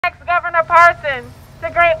asked Governor Parson to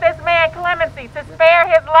grant this man clemency, to spare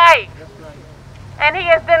his life, and he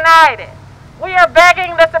has denied it. We are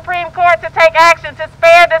begging the Supreme Court to take action to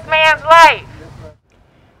spare this man's life.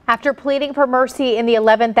 After pleading for mercy in the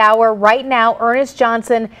 11th hour, right now, Ernest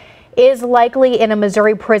Johnson is likely in a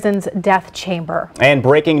Missouri prison's death chamber. And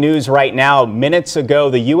breaking news right now, minutes ago,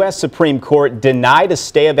 the U.S. Supreme Court denied a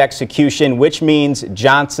stay of execution, which means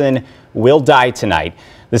Johnson will die tonight.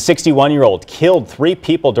 The 61-year-old killed 3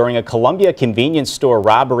 people during a Columbia convenience store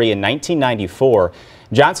robbery in 1994.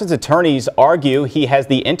 Johnson's attorneys argue he has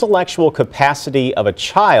the intellectual capacity of a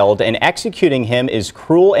child, and executing him is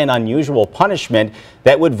cruel and unusual punishment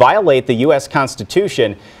that would violate the U.S.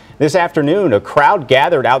 Constitution. This afternoon, a crowd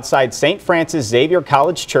gathered outside St. Francis Xavier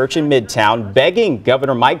College Church in Midtown, begging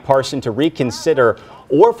Governor Mike Parson to reconsider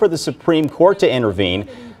or for the Supreme Court to intervene.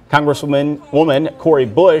 Congresswoman Cori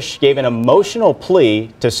Bush gave an emotional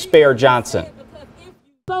plea to spare Johnson.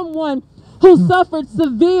 Someone who suffered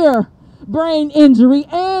severe brain injury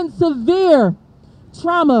and severe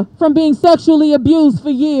trauma from being sexually abused for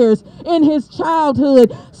years in his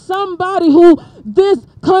childhood, somebody who this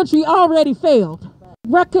country already failed.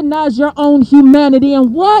 Recognize your own humanity,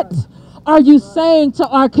 and what are you saying to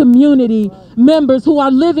our community members who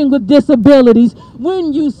are living with disabilities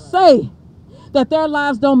when you say that their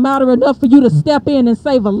lives don't matter enough for you to step in and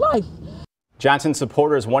save a life? Johnson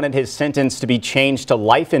supporters wanted his sentence to be changed to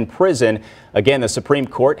life in prison. Again, the Supreme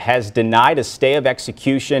Court has denied a stay of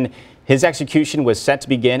execution. His execution was set to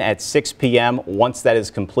begin at 6 p.m. Once that is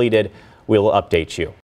completed, we'll update you.